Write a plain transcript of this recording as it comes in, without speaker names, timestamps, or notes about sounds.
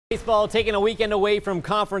Baseball taking a weekend away from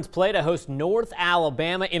conference play to host North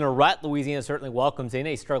Alabama in a rut. Louisiana certainly welcomes in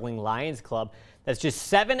a struggling Lions club that's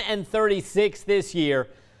just 7-36 this year.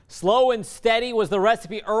 Slow and steady was the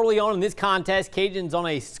recipe early on in this contest. Cajuns on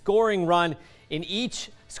a scoring run in each,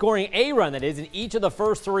 scoring a run that is, in each of the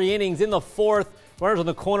first 3 innings. In the fourth, runners on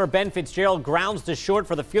the corner, Ben Fitzgerald grounds to short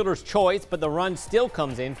for the fielder's choice, but the run still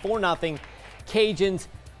comes in, 4-0 Cajuns.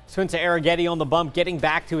 Spencer Arrighetti on the bump, getting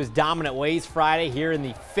back to his dominant ways Friday here in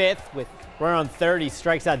the 5th with runner on third. He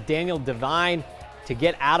strikes out Daniel Devine to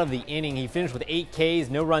get out of the inning. He finished with 8 Ks,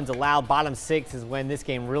 no runs allowed. Bottom 6 is when this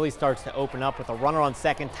game really starts to open up with a runner on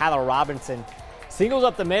second. Tyler Robinson singles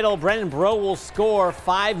up the middle. Brennan Bro will score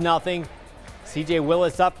 5-0. C.J.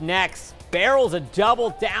 Willis up next. Barrels a double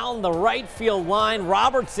down the right field line.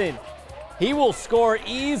 Robertson, he will score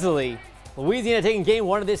easily. Louisiana taking game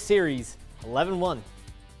 1 of this series, 11-1.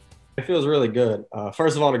 It feels really good.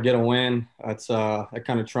 First of all, to get a win, that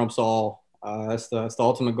kind of trumps all. That's the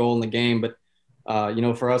ultimate goal in the game. But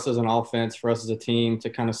for us as an offense, for us as a team, to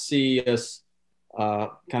kind of see us kind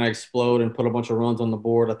of explode and put a bunch of runs on the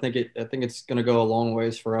board, I think it's going to go a long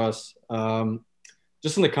ways for us.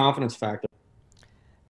 Just in the confidence factor.